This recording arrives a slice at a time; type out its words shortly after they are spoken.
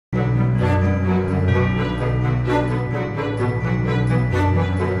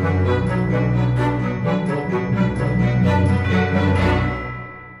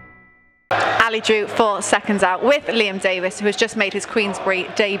Riley Drew for Seconds Out with Liam Davies, who has just made his Queensbury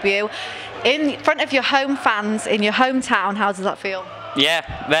debut. In front of your home fans, in your hometown, how does that feel?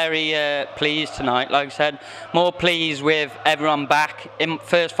 Yeah, very pleased tonight. Like I said, more pleased with everyone back.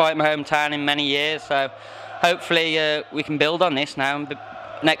 First fight in my hometown in many years, so hopefully we can build on this now.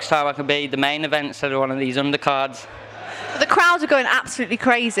 Next time I can be the main event instead of one of these undercards. The crowds are going absolutely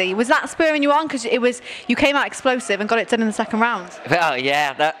crazy. Was that spurring you on? Because you came out explosive and got it done in the second round. Well,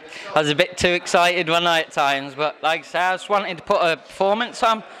 yeah, I was a bit too excited one night at times, but like I said, I just wanted to put a performance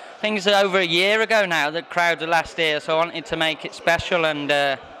on. Things are over a year ago now, the crowd were last year, so I wanted to make it special, and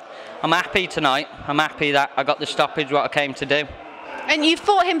I'm happy tonight. I'm happy that I got the stoppage, what I came to do. And you've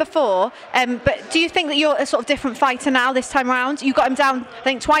fought him before, but do you think that you're a sort of different fighter now this time around? You got him down, I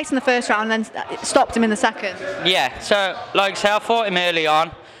think, twice in the first round and then stopped him in the second. Yeah, so like I said, I fought him early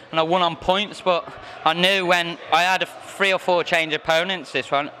on and I won on points, but I knew when I had 3 or 4 change opponents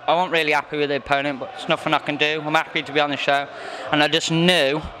this one, I wasn't really happy with the opponent, but it's nothing I can do. I'm happy to be on the show, and I just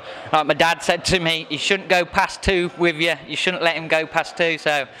knew, like my dad said to me, you shouldn't go past 2 with you, you shouldn't let him go past 2,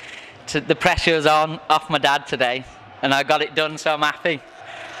 so the pressure was off my dad today. And I got it done, so I'm happy.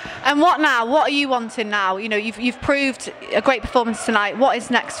 And what now? What are you wanting now? You know, you've proved a great performance tonight. What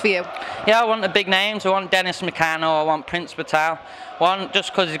is next for you? Yeah, I want the big names. I want Dennis McCANN, or I want Prince Patel. One,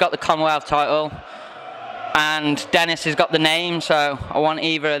 just because he's got the Commonwealth title, and Dennis has got the name, so I want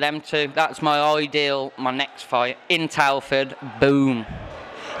either of them two. That's my ideal, my next fight in Telford. Boom.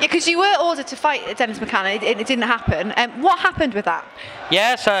 Yeah, because you were ordered to fight Dennis McCann, it didn't happen. What happened with that?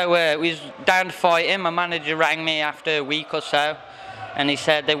 Yeah, so we was down to fight him. My manager rang me after a week or so, and he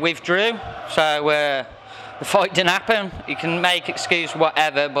said they withdrew. So the fight didn't happen. You can make excuse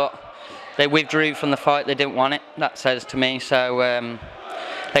whatever, but they withdrew from the fight. They didn't want it. That says to me. So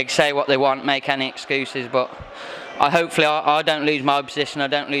they can say what they want, make any excuses, but hopefully I don't lose my position. I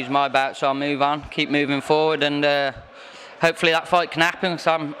don't lose my bout, so I'll move on, keep moving forward, and hopefully that fight can happen,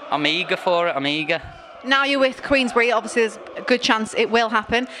 so I'm eager for it, I'm eager. Now you're with Queensbury, obviously there's a good chance it will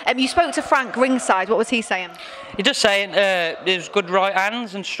happen. You spoke to Frank ringside, what was he saying? He's just saying there's good right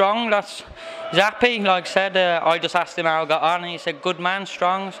hands and strong, he's happy. Like I said, I just asked him how I got on, and he said good man,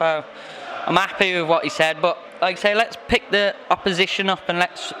 strong, so I'm happy with what he said. But like I say, let's pick the opposition up and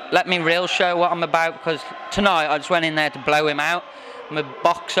let me real show what I'm about, because tonight I just went in there to blow him out. I'm a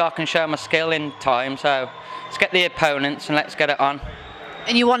boxer, I can show my skill in time, so let's get the opponents and let's get it on.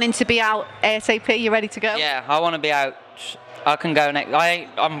 And you wanting to be out ASAP? You ready to go? Yeah, I want to be out. I can go next.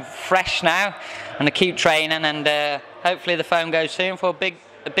 I'm fresh now, and I keep training, and hopefully the phone goes soon for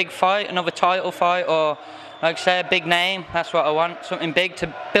a big fight, another title fight, or like I say, a big name. That's what I want, something big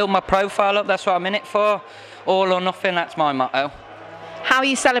to build my profile up. That's what I'm in it for. All or nothing. That's my motto. How are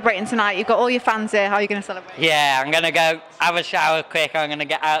you celebrating tonight? You've got all your fans here. How are you going to celebrate? Yeah, I'm going to go have a shower quick. I'm going to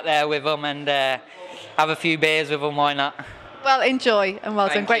get out there with them and have a few beers with them. Why not? Well, enjoy and well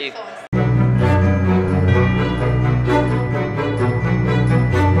done. Great Thank you. performance.